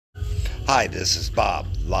Hi, this is Bob,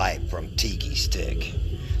 live from Tiki Stick.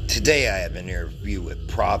 Today I have an interview with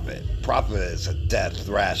Profet. Profet is a death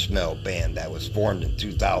thrash metal band that was formed in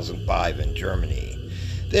 2005 in Germany.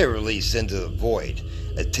 They released Into the Void,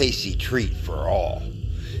 a tasty treat for all.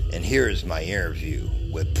 And here is my interview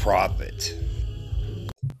with Profet.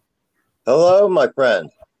 Hello, my friend.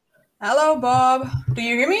 Hello, Bob. Do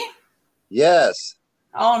you hear me? Yes.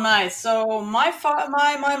 Oh, nice. So my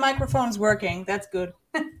microphone's working. That's good.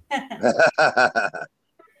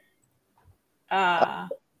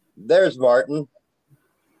 There's Martin.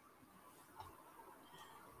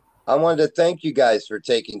 I wanted to thank you guys for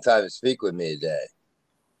taking time to speak with me today.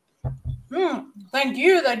 Thank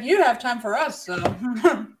you that you have time for us. So.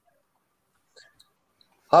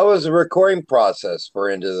 How was the recording process for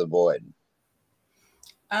Into the Void?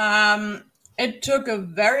 It took a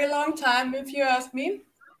very long time, if you ask me,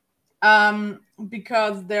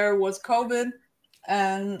 because there was COVID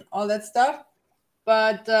and all that stuff.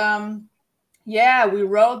 But yeah, we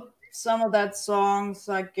wrote some of that songs,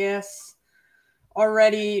 I guess,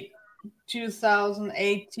 already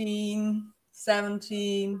 2018,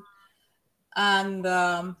 17. And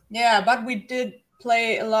yeah, but we did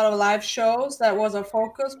play a lot of live shows. That was our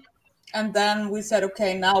focus. And then we said,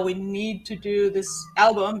 okay, now we need to do this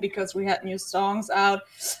album because we had new songs out.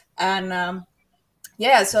 And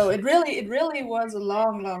yeah, so it really was a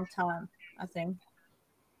long time, I think.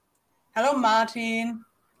 Hello, Martin.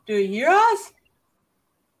 Do you hear us?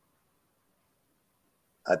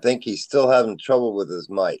 I think he's still having trouble with his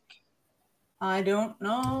mic. I don't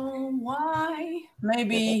know why.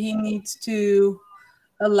 Maybe he needs to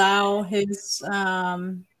allow his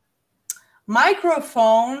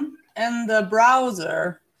microphone in the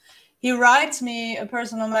browser. He writes me a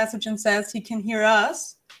personal message and says he can hear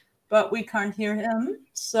us, but we can't hear him.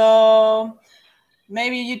 So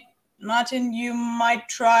maybe Martin, you might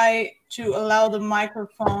try to allow the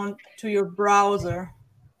microphone to your browser.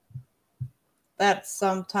 That's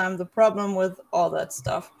sometimes the problem with all that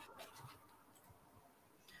stuff.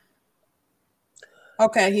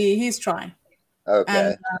 Okay, he's trying. Okay.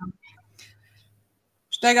 And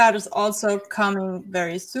Stegard is also coming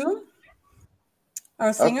very soon.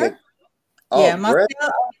 Our singer. Okay. Oh, Yeah, great.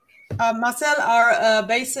 Marcel, our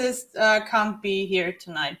bassist, can't be here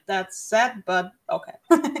tonight. That's sad, but okay.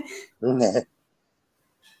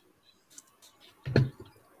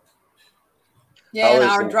 Yeah, and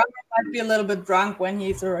our drummer might be a little bit drunk when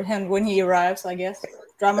he arrives, I guess.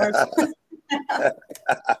 Drummers.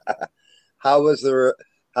 How's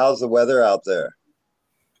the weather out there?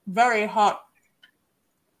 Very hot.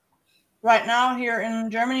 Right now here in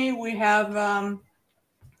Germany we have in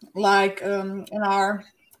our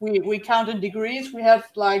we count in degrees. We have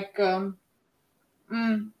like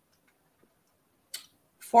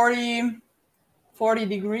 40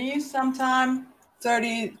 degrees sometime,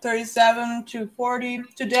 37 to 40.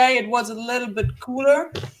 Today it was a little bit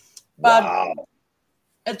cooler, but wow.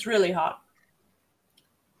 It's really hot.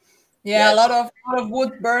 Yeah, yes. a lot of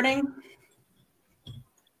wood burning.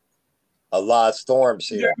 A lot of storms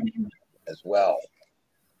here as well.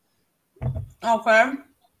 Okay.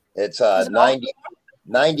 It's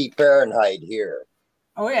 90 Fahrenheit here.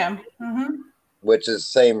 Oh yeah. Mm-hmm. Which is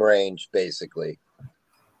same range basically.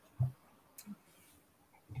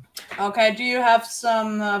 Okay. Do you have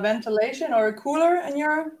some ventilation or a cooler in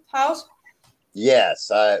your house?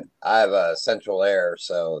 Yes, I have a central air,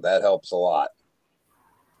 so that helps a lot.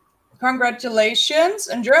 Congratulations.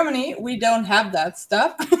 In Germany, we don't have that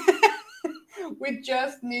stuff. We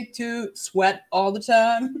just need to sweat all the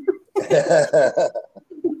time.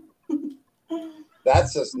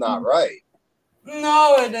 That's just not right.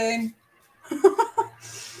 No, it ain't.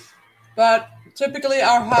 But typically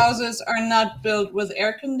our houses are not built with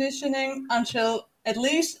air conditioning at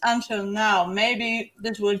least until now. Maybe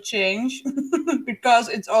this will change because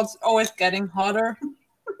it's always getting hotter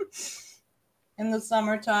in the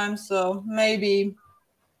summertime. So maybe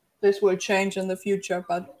this will change in the future.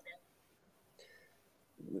 But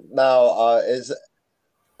now,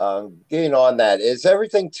 getting on that, is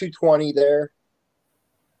everything 220 there?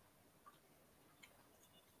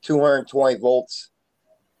 220 volts?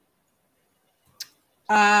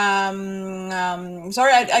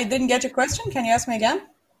 Sorry, I didn't get your question. Can you ask me again?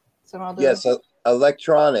 Yes,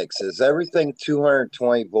 electronics. Is everything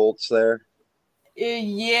 220 volts there?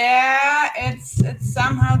 Yeah, it's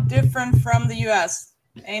somehow different from the US,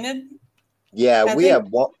 ain't it? Yeah, we have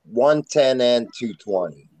 110 and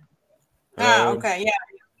 220. Okay, yeah.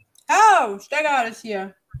 Oh, Stegard is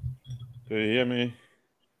here. Do you hear me?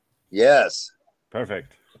 Yes.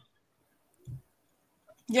 Perfect.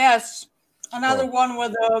 Yes. Another one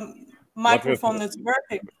with a microphone that's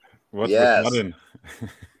working. What's with Yes. Martin?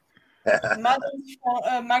 Martin's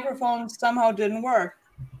microphone somehow didn't work.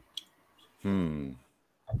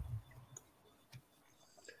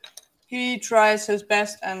 He tries his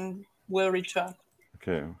best and will return.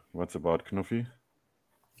 Okay, what's about Knuffi?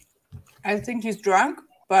 I think he's drunk,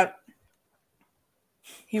 but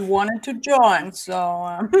he wanted to join, so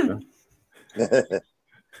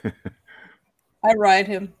I write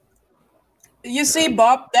him. You see,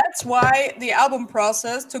 Bob, that's why the album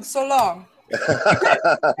process took so long.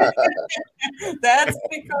 That's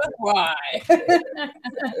because why.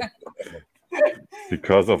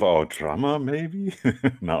 Because of our drummer, maybe?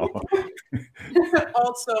 No.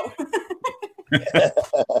 Also.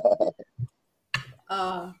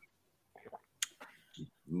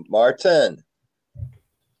 Martin.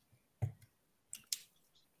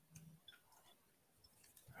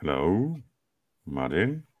 Hello,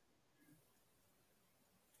 Martin?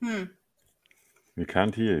 We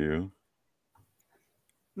can't hear you.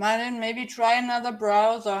 Martin, maybe try another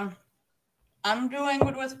browser. I'm doing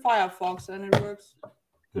it with Firefox and it works.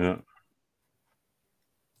 Yeah.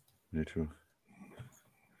 Me too.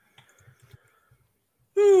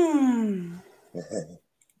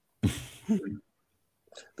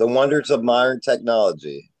 The wonders of modern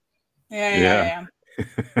technology. Yeah.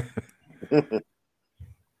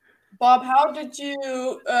 Bob, how did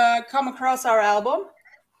you come across our album?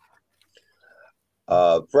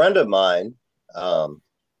 A friend of mine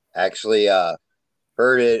actually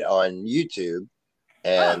heard it on YouTube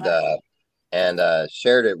and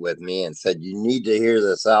shared it with me and said, "You need to hear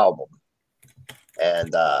this album."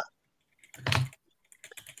 And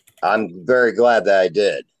I'm very glad that I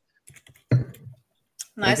did.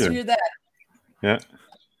 Nice to hear that. Yeah.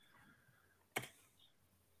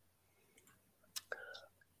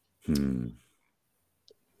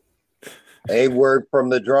 A word from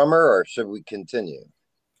the drummer, or should we continue?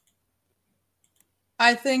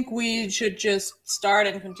 I think we should just start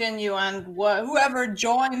and continue, and whoever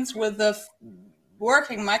joins with the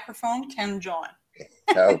working microphone can join.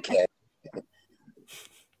 Okay.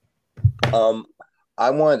 I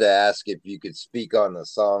wanted to ask if you could speak on the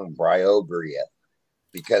song Bryobria,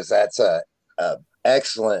 because that's a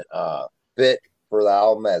excellent fit for the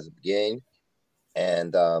album as a beginning.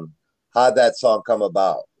 And how'd that song come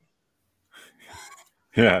about?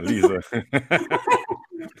 Yeah, Lisa.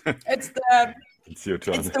 It's your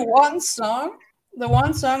turn. It's the one song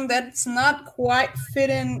that's not quite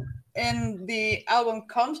fitting in the album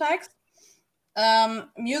context,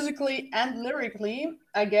 musically and lyrically,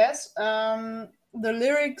 I guess. The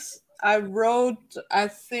lyrics I wrote, I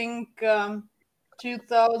think,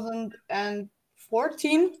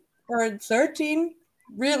 2014 or 13,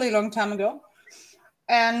 really long time ago,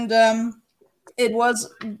 and it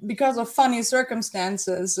was because of funny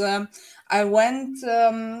circumstances. I went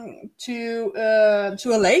to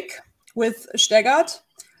a lake with Stegard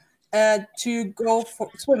to go for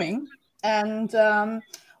swimming, and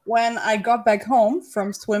when I got back home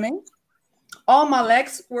from swimming, all my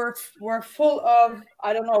legs were full of,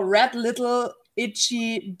 I don't know, red little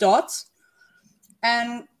itchy dots,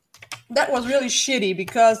 and that was really shitty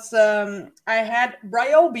because I had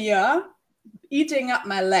bryobia eating up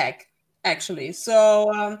my leg, actually.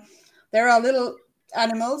 So there are little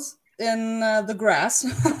animals in the grass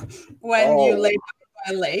when you lay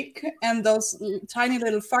by a lake, and those tiny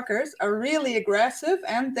little fuckers are really aggressive,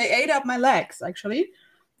 and they ate up my legs, actually.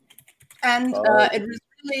 And it was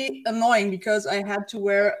really annoying because I had to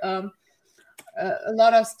wear a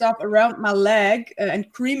lot of stuff around my leg and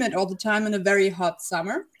cream it all the time in a very hot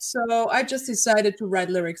summer. So I just decided to write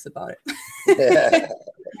lyrics about it.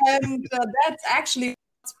 And that's actually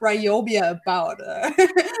what's Bryobia about.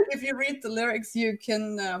 If you read the lyrics, you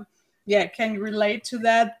can relate to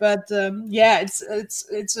that. But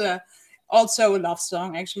it's also a love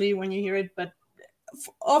song, actually, when you hear it. But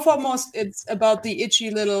foremost, it's about the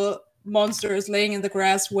itchy little monsters laying in the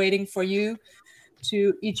grass waiting for you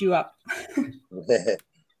to eat you up.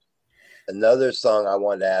 Another song I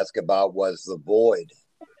wanted to ask about was The Void.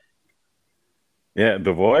 Yeah,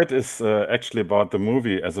 The Void is actually about the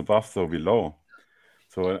movie As Above, So Below.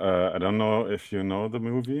 So I don't know if you know the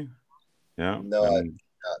movie. Yeah. No,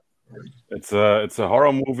 it's a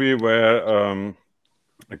horror movie where a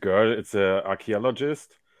girl, it's an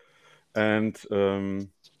archaeologist, and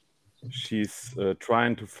she's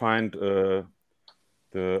trying to find the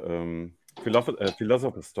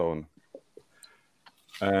philosopher's stone.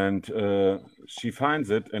 And she finds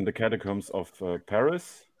it in the catacombs of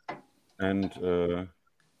Paris, and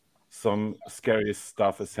some scary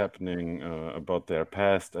stuff is happening about their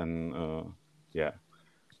past, and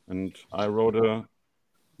and I wrote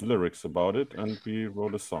lyrics about it, and we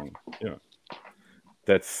wrote a song. Yeah,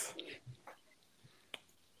 that's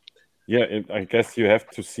I guess you have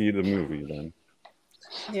to see the movie then.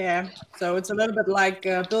 Yeah, so it's a little bit like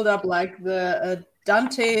build up like the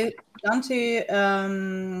Dante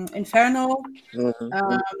Inferno.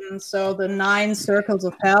 So the 9 circles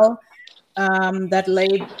of hell that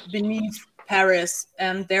lay beneath Paris,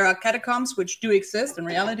 and there are catacombs which do exist in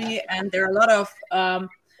reality, and there are a lot of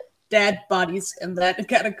dead bodies in that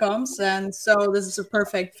catacombs, and so this is a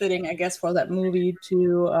perfect fitting, I guess, for that movie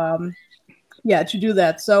to to do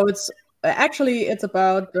that. So it's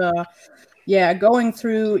about going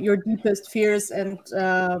through your deepest fears and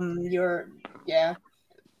your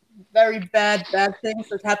very bad things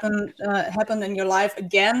that happen in your life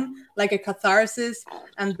again, like a catharsis,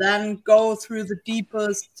 and then go through the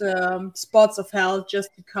deepest spots of hell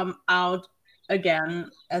just to come out again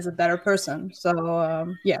as a better person.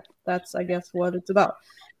 So that's, I guess, what it's about.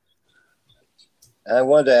 I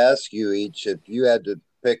wanted to ask you each, if you had to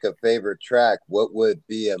pick a favorite track, what would it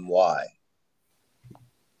be and why?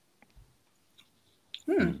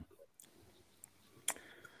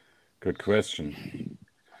 Good question.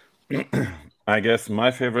 I guess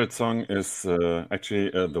my favorite song is actually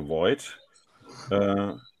The Void,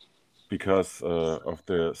 because of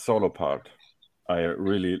the solo part. I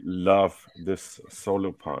really love this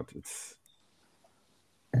solo part. It's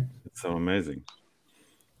so amazing.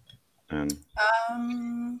 And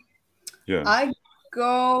yeah, I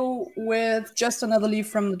go with Just Another Leaf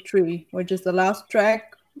from the Tree, which is the last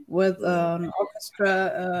track with an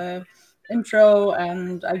orchestra intro,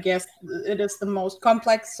 and I guess it is the most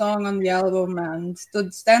complex song on the album and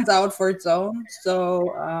stands out for its own.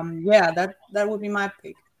 So that would be my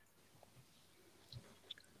pick.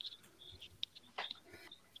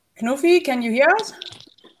 Knuffi, can you hear us?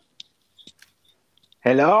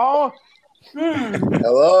 Hello.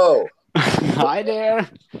 Hello. Hi there.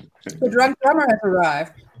 The drunk drummer has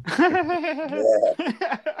arrived.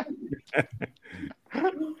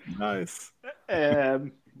 nice.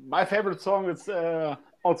 My favorite song is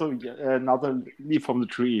also Another Leaf from the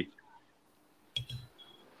Tree,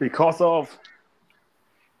 because of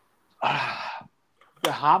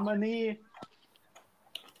the harmony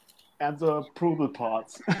and the brutal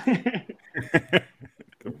parts.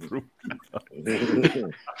 The brutal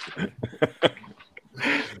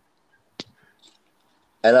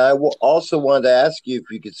And I also wanted to ask you if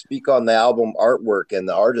you could speak on the album artwork and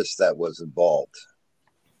the artist that was involved.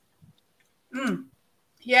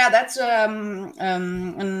 Yeah, that's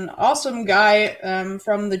an awesome guy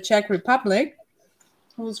from the Czech Republic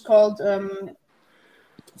who's called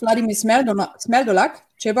Vladimir Smeldolak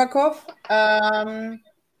Chebakov.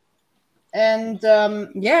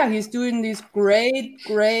 He's doing these great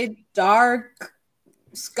dark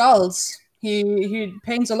skulls. He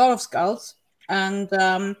paints a lot of skulls, and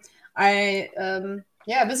I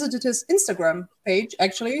visited his Instagram page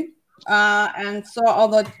actually, and saw all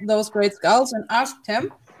those great skulls and asked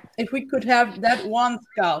him if we could have that one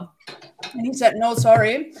skull. And he said, "No,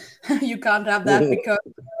 sorry, you can't have that because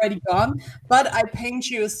it's already gone. But I paint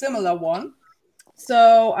you a similar one."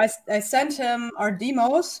 So I sent him our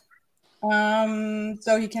demos,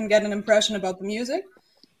 so he can get an impression about the music.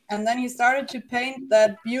 And then he started to paint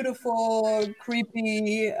that beautiful,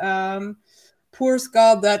 creepy, poor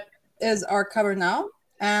skull that is our cover now.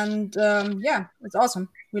 And it's awesome.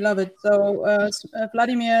 We love it. So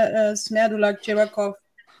Vladimir Smerdulak Chebakov,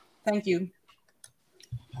 thank you.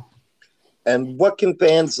 And what can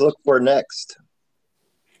fans look for next?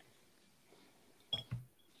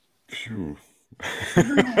 Phew.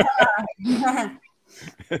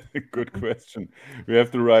 Good question. We have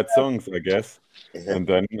to write songs, I guess, and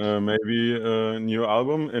then maybe a new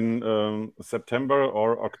album in September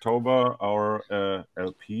or October. Our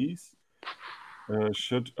LPs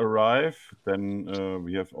should arrive. Then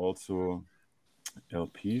we have also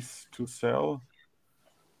LPs to sell.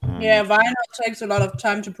 Vinyl takes a lot of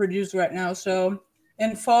time to produce right now. So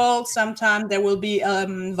in fall, sometime there will be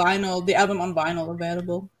the album on vinyl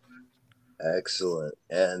available. Excellent.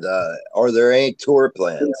 And are there any tour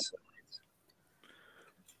plans?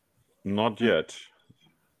 Not yet.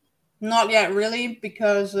 Not yet, really,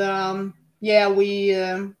 because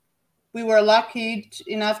we were lucky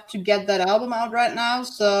enough to get that album out right now.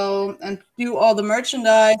 So, and do all the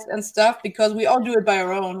merchandise and stuff, because we all do it by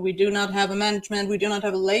our own. We do not have a management. We do not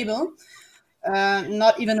have a label,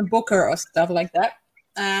 not even a booker or stuff like that.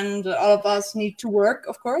 And all of us need to work,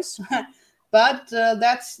 of course. But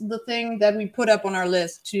that's the thing that we put up on our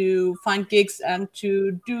list, to find gigs and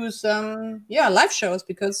to do some live shows,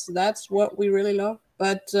 because that's what we really love.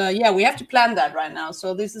 But we have to plan that right now.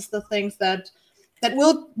 So this is the things that that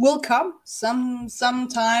will come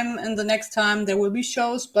sometime in the next time. There will be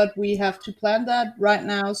shows, but we have to plan that right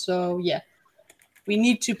now. So yeah, we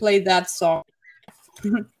need to play that song.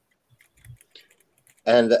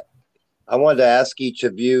 And I wanted to ask each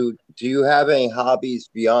of you, do you have any hobbies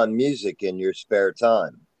beyond music in your spare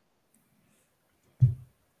time?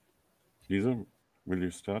 Lisa, will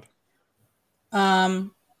you start?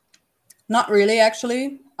 Not really,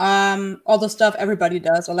 actually. All the stuff everybody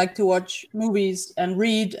does. I like to watch movies and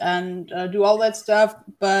read and do all that stuff.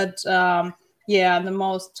 But yeah, the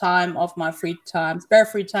most time of my free time, spare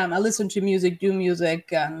free time, I listen to music, do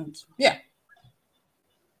music, and yeah.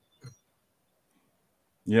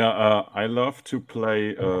 Yeah, I love to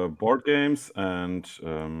play board games and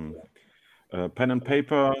pen and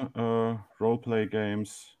paper role play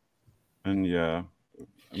games, and yeah,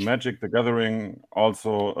 Magic the Gathering.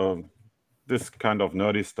 Also, this kind of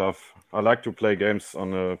nerdy stuff. I like to play games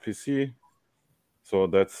on a PC, so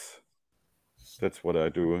that's what I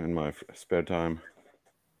do in my spare time.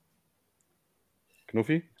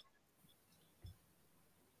 Knuffi?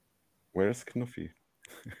 Where's Knuffi?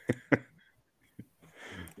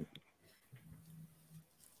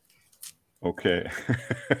 Okay.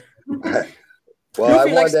 Well, I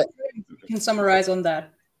Luffy likes wanted you can summarize on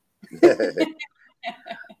that.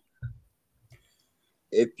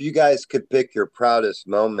 if you guys could pick your proudest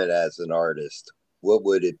moment as an artist, what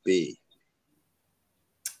would it be?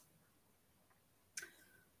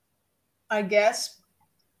 I guess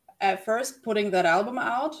at first putting that album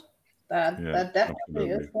out, that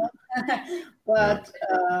definitely absolutely. is one. But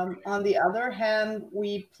on the other hand,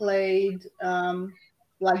 we played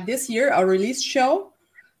like this year our release show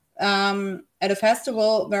at a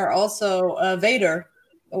festival where also Vader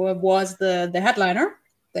was the headliner.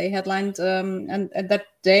 They headlined and that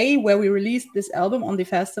day where we released this album on the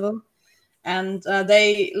festival, and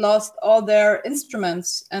they lost all their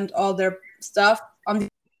instruments and all their stuff on the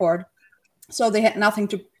board, so they had nothing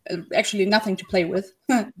to play with,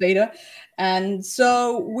 Vader, and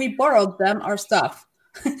so we borrowed them our stuff.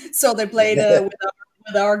 So they played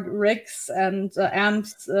with our rigs and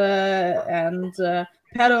amps and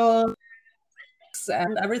pedals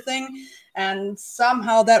and everything. And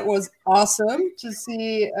somehow that was awesome to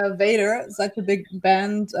see Vader, such a big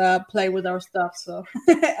band, play with our stuff. So,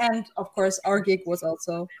 and of course, our gig was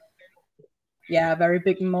also, a very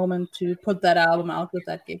big moment to put that album out with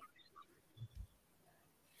that gig.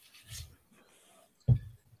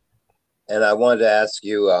 And I wanted to ask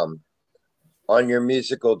you, on your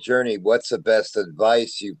musical journey, what's the best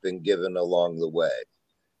advice you've been given along the way?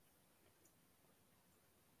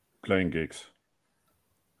 Playing gigs.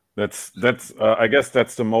 That's I guess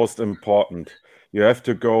that's the most important. You have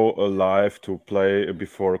to go live to play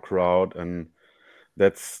before a crowd, and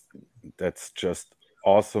that's just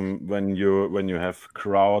awesome when you have a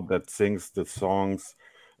crowd that sings the songs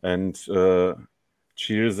and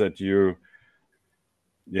cheers at you.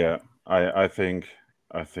 Yeah, I think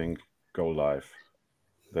go live.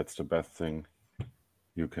 That's the best thing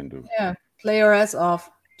you can do. Yeah, play your ass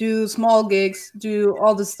off. Do small gigs, do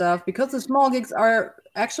all the stuff, because the small gigs are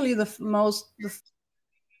actually they're the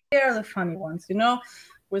funny ones,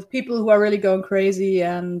 with people who are really going crazy,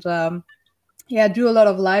 and do a lot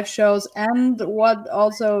of live shows. And what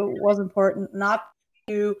also was important, not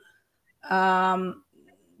to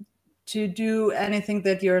do anything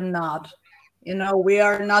that you're not. We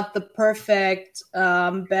are not the perfect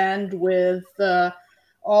band with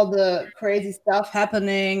all the crazy stuff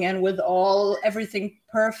happening and with everything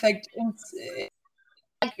perfect.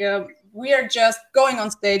 We are just going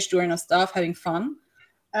on stage, doing our stuff, having fun,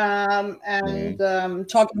 and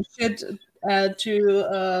talking shit to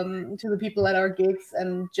the people at our gigs,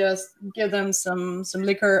 and just give them some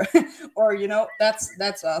liquor, or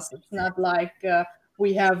that's us. It's not like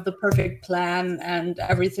we have the perfect plan and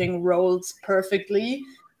everything rolls perfectly.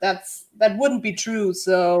 That wouldn't be true.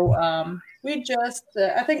 So we just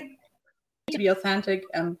I think to be authentic,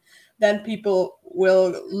 and then people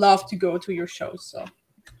will love to go to your shows. So.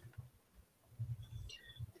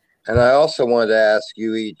 And I also wanted to ask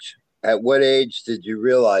you each, at what age did you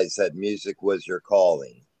realize that music was your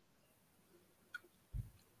calling?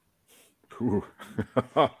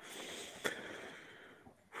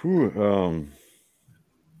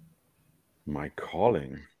 My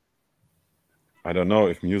calling. I don't know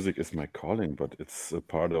if music is my calling, but it's a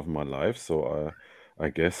part of my life. So I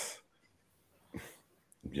guess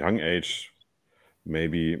young age,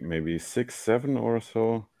 maybe 6, 7 or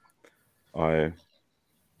so. I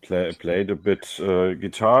played a bit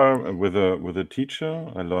guitar with a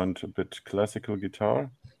teacher. I learned a bit classical guitar.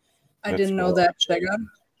 I didn't know that, Jagger.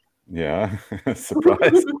 Yeah,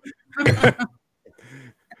 surprise.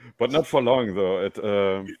 but not for long though. It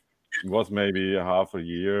was maybe half a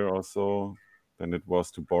year or so. Then it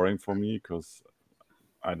was too boring for me because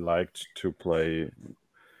I liked to play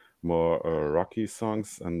more rocky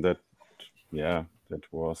songs, and that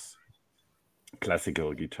was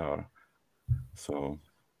classical guitar. So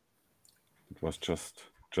it was just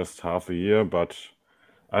half a year, but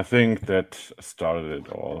I think that started it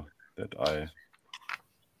all. That I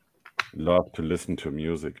love to listen to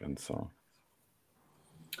music and so.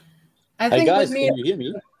 I Hey think guys, with me, can you hear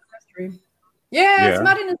me? yes, Yeah.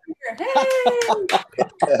 Martin is here. Hey!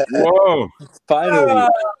 Whoa! Finally,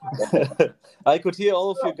 I could hear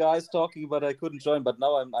all of you guys talking, but I couldn't join. But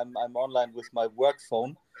now I'm online with my work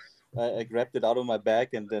phone. I grabbed it out of my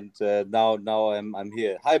bag, and then now I'm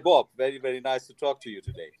here. Hi Bob, very very nice to talk to you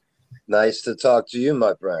today. Nice to talk to you,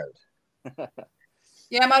 my friend.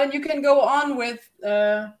 Yeah, Martin, you can go on with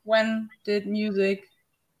when did music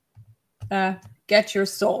get your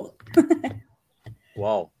soul?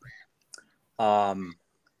 Wow.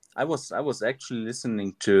 I was actually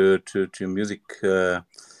listening to music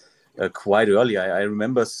quite early. I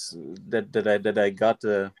remember that I got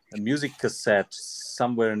a music cassette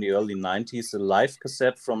somewhere in the early 90s, a live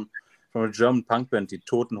cassette from a German punk band, the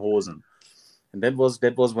Toten Hosen, and that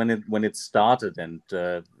was when it started. And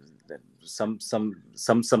some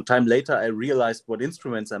time later, I realized what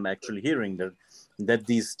instruments I'm actually hearing. That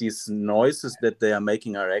these noises that they are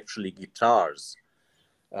making are actually guitars.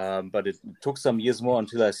 But it took some years more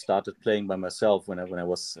until I started playing by myself when I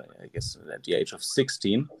was, I guess, at the age of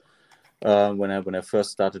 16. When I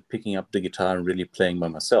first started picking up the guitar and really playing by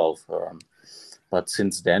myself. But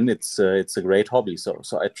since then, it's a great hobby. So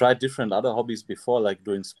I tried different other hobbies before, like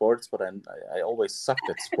doing sports, but I always sucked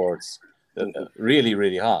at sports, really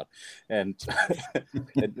really hard. And,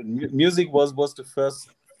 and music was the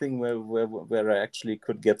first thing where I actually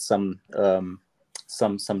could get some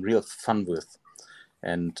real fun with.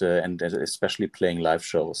 And especially playing live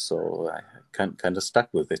shows, so I kind of stuck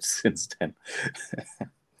with it since then.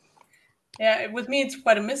 Yeah, with me it's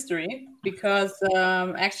quite a mystery because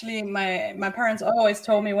actually my parents always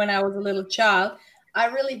told me when I was a little child I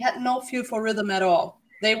really had no feel for rhythm at all.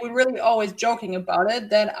 They were really always joking about it,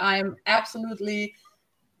 that I'm absolutely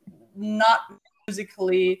not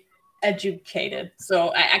musically educated.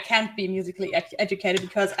 So I can't be musically educated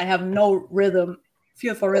because I have no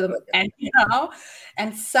feel for rhythm anyhow.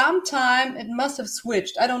 And sometime it must have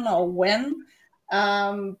switched. I don't know when.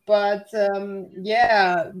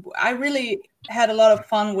 Yeah, I really had a lot of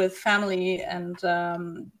fun with family and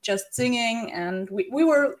just singing. And we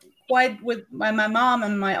were quite with my mom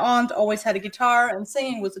and my aunt always had a guitar and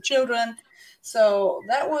singing with the children. So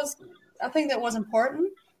I think that was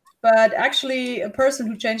important. But actually, a person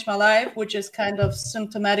who changed my life, which is kind of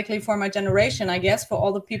symptomatically for my generation, I guess, for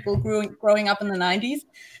all the people growing up in the 90s,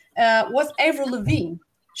 was Avril Lavigne.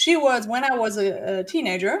 She was, when I was a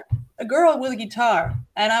teenager, a girl with a guitar.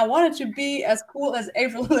 And I wanted to be as cool as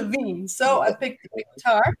Avril Lavigne. So I picked the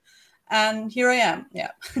guitar, and here I am.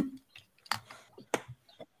 Yeah.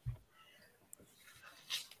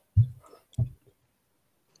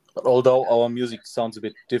 Although our music sounds a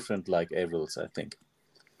bit different like Avril's, I think.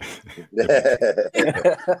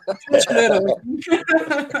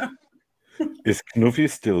 Is Knuffy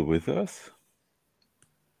still with us?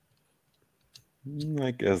 I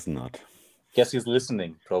guess not. Guess he's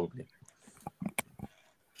listening, probably.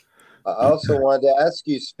 I also wanted to ask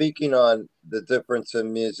you, speaking on the difference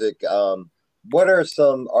in music, what are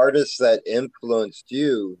some artists that influenced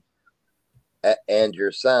you and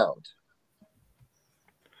your sound?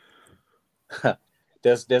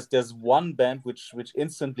 There's one band which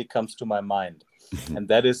instantly comes to my mind, and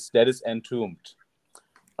that is Entombed,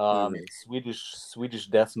 Swedish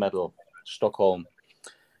death metal, Stockholm.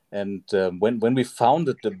 And when we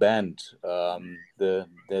founded the band,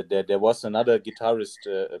 there was another guitarist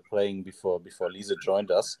playing before Lisa joined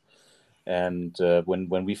us. And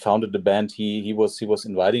when we founded the band, he was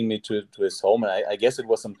inviting me to his home, and I guess it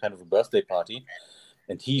was some kind of a birthday party.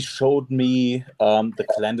 And he showed me the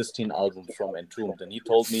Clandestine album from Entombed, and he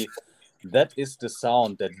told me that is the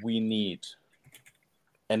sound that we need.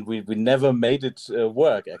 And we never made it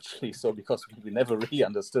work, actually, so because we never really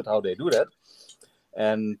understood how they do that.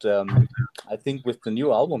 And I think with the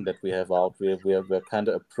new album that we have out, we're kind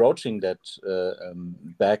of approaching that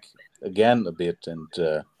back again a bit, and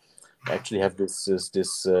actually have this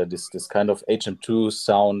kind of HM2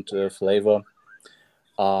 sound flavor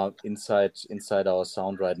inside our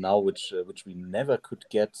sound right now, which we never could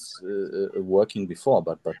get working before,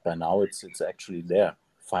 but by now it's actually there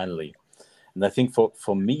finally. And I think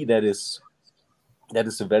for me that is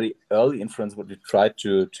a very early influence what we tried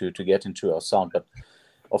to get into our sound. But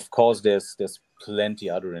of course, there's plenty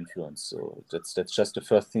other influence. So that's just the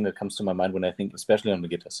first thing that comes to my mind when I think, especially on the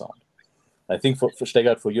guitar sound. I think for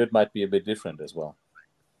Stegart, for you, it might be a bit different as well.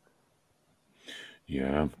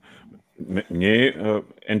 Yeah,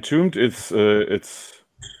 Entombed. It's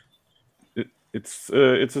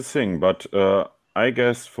a thing, but I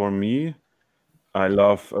guess for me, I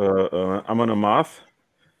love Amon Amarth.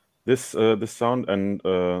 This sound and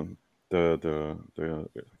the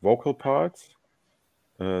vocal parts.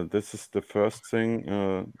 This is the first thing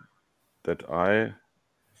that I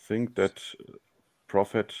think that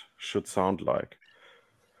Profet should sound like.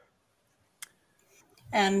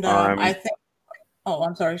 And I think. Oh,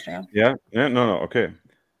 I'm sorry, Stan. Yeah. No. Okay.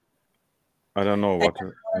 I don't know what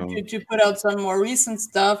to put out some more recent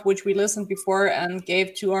stuff, which we listened before and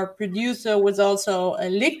gave to our producer, was also a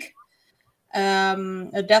Lick,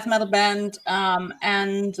 a death metal band,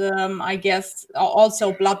 and I guess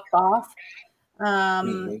also Bloodbath.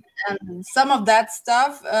 And some of that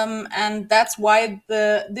stuff, and that's why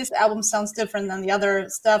this album sounds different than the other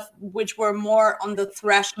stuff, which were more on the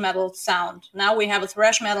thrash metal sound. Now we have a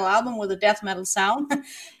thrash metal album with a death metal sound,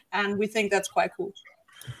 and we think that's quite cool.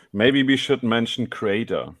 Maybe we should mention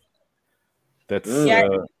Crater. That's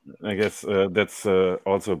I guess that's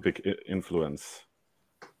also a big influence.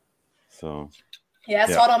 So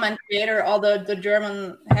Sodom and Creator, all the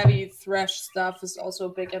German heavy thrash stuff is also a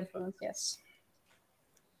big influence. Yes.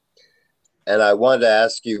 And I wanted to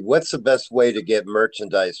ask you, what's the best way to get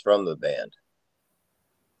merchandise from the band?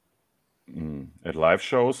 At live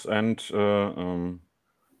shows and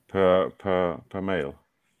per mail.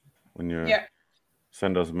 When you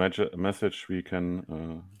send us a message, we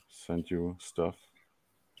can send you stuff.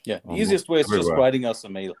 Yeah, the easiest way is just writing us a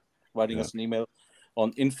mail, us an email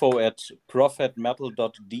on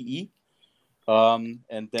info@profetmetal.de.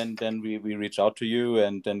 And then we reach out to you,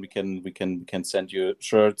 and then we can send you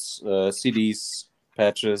shirts, CDs,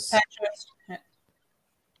 patches. Yeah.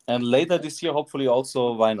 And later this year, hopefully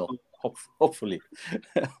also vinyl. Hopefully,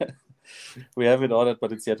 we have it ordered,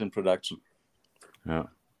 but it's yet in production. Yeah.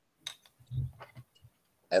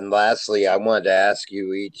 And lastly, I wanted to ask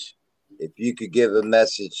you each, if you could give a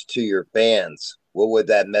message to your fans, what would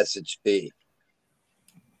that message be?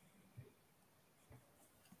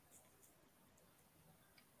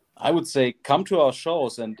 I would say come to our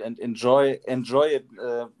shows and enjoy it,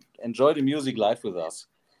 enjoy the music live with us.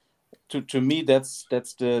 To me, that's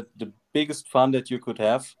the biggest fun that you could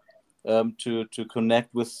have, to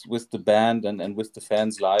connect with the band and with the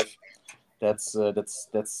fans live. That's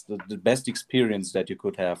the best experience that you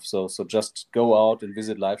could have. So just go out and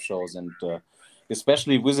visit live shows, and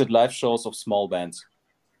especially visit live shows of small bands.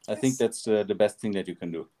 I think that's the best thing that you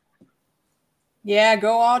can do. Yeah,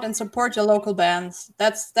 go out and support your local bands.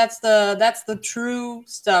 That's the true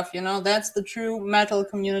stuff, that's the true metal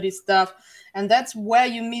community stuff. And that's where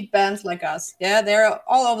you meet bands like us. Yeah, they're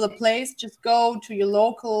all over the place. Just go to your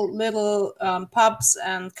local little pubs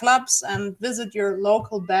and clubs and visit your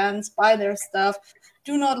local bands, buy their stuff.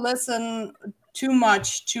 Do not listen too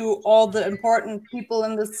much to all the important people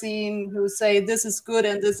in the scene who say this is good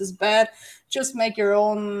and this is bad. Just make your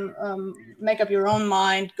own, make up your own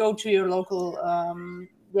mind. Go to your local,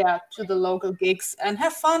 to the local gigs and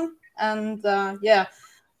have fun. And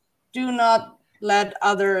do not let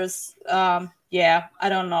others, I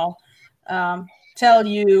don't know, tell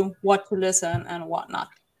you what to listen and what not.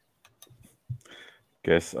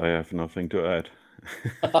 Guess I have nothing to add.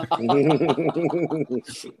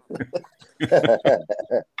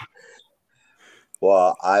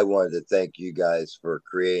 Well, I wanted to thank you guys for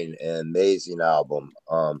creating an amazing album.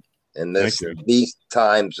 And these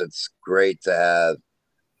times, it's great to have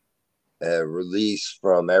a release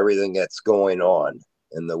from everything that's going on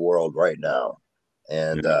in the world right now.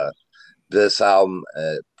 And this album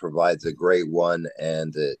provides a great one,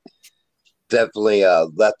 and it definitely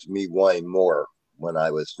left me wanting more when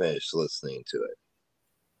I was finished listening to it.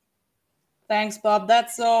 Thanks, Bob.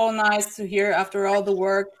 That's so nice to hear after all the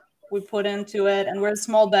work we put into it. And we're a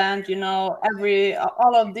small band, all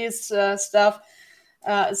of this stuff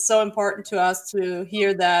is so important to us to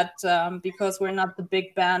hear that, because we're not the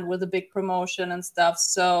big band with a big promotion and stuff.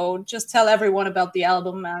 So just tell everyone about the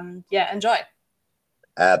album and enjoy.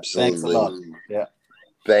 Absolutely. Thanks a lot. Yeah.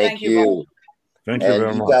 Thank you. Thank you very much.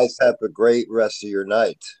 And you guys have a great rest of your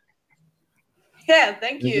night. Yeah,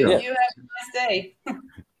 thank you. You have a nice day.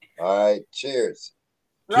 All right. Cheers.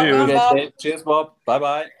 Cheers. Bob. Cheers, Bob.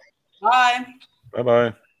 Bye-bye. Bye.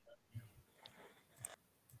 Bye-bye.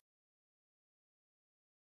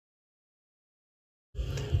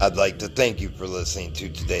 I'd like to thank you for listening to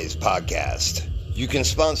today's podcast. You can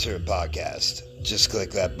sponsor a podcast. Just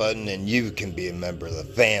click that button and you can be a member of the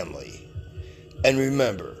family. And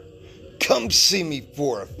remember, come see me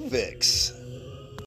for a fix.